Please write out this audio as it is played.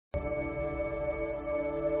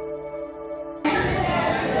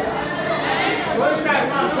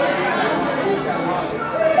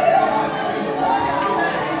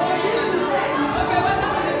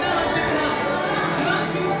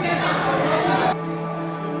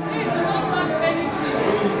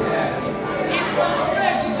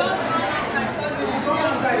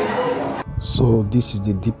So this is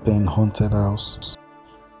the Deep End Haunted House.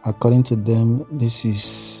 According to them, this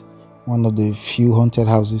is one of the few haunted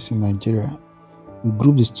houses in Nigeria. We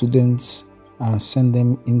group the students and send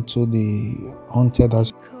them into the haunted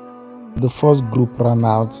house. The first group ran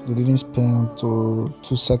out. They didn't spend to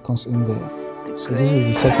 2 seconds in there. So this is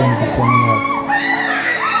the second group running out.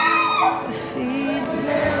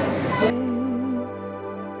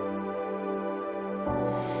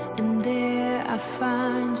 And there I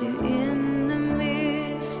find you in the mystery.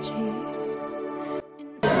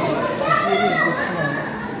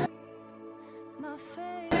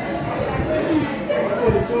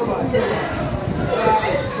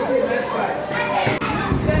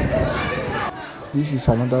 This is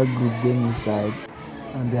another group going inside,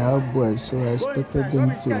 and they are boys, so I expected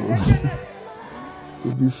them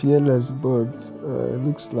to be fearless, but it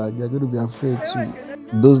looks like they're going to be afraid too.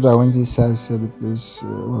 Those that went inside said the place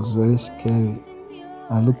was very scary.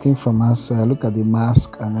 And looking from outside, look at the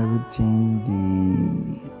mask and everything,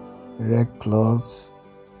 the red cloths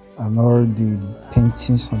and all the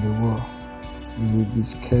paintings on the wall. You will be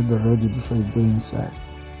scared already before you go inside.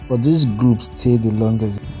 But this group stayed the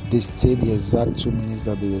longest. They stayed the exact 2 minutes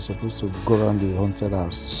that they were supposed to go around the haunted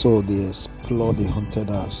house. So they explored the haunted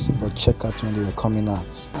house, but check out when they were coming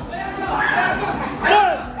out.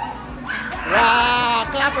 Wow,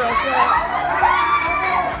 clap for yourself.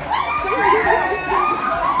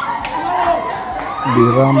 They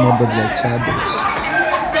ran murdered their shadows.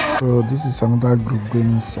 So this is another group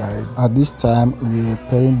going inside. At this time, we were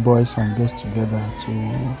pairing boys and girls together to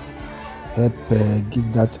help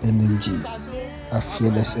give that energy, a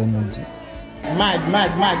fearless energy. Mad.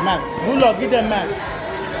 Good luck, give them mad.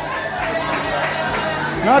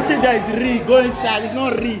 Nothing that is real, go inside. It's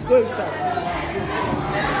not real, go inside.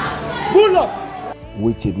 Good luck.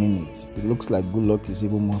 Wait a minute. It looks like Good Luck is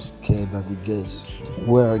even more scared than the guests.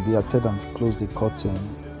 Where the attendants closed the curtain,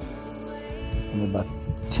 and about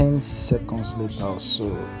 10 seconds later or so,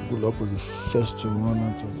 Good Luck was the first to run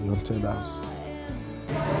out of the haunted house.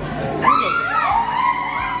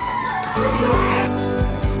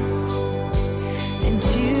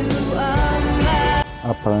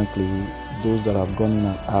 Apparently, those that have gone in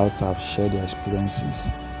and out have shared their experiences,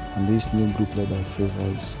 and this new group led by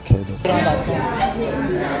Favor is scared of it. Go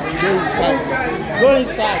inside. Go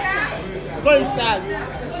inside. Go inside.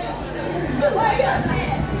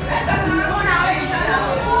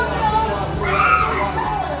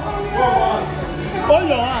 Hold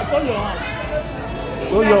your hand. Hold your hand.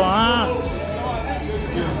 Hold your hand.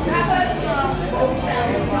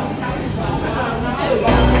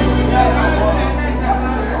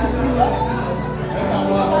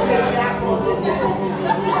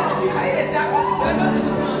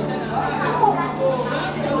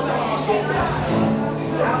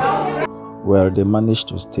 Well, they managed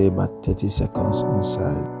to stay about 30 seconds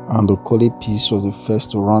inside, and the Okoli piece was the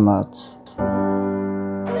first to run out.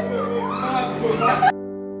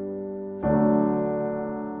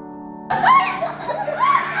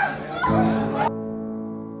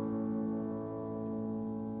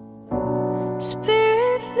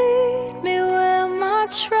 Spirit, lead me where my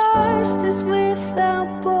trust is with.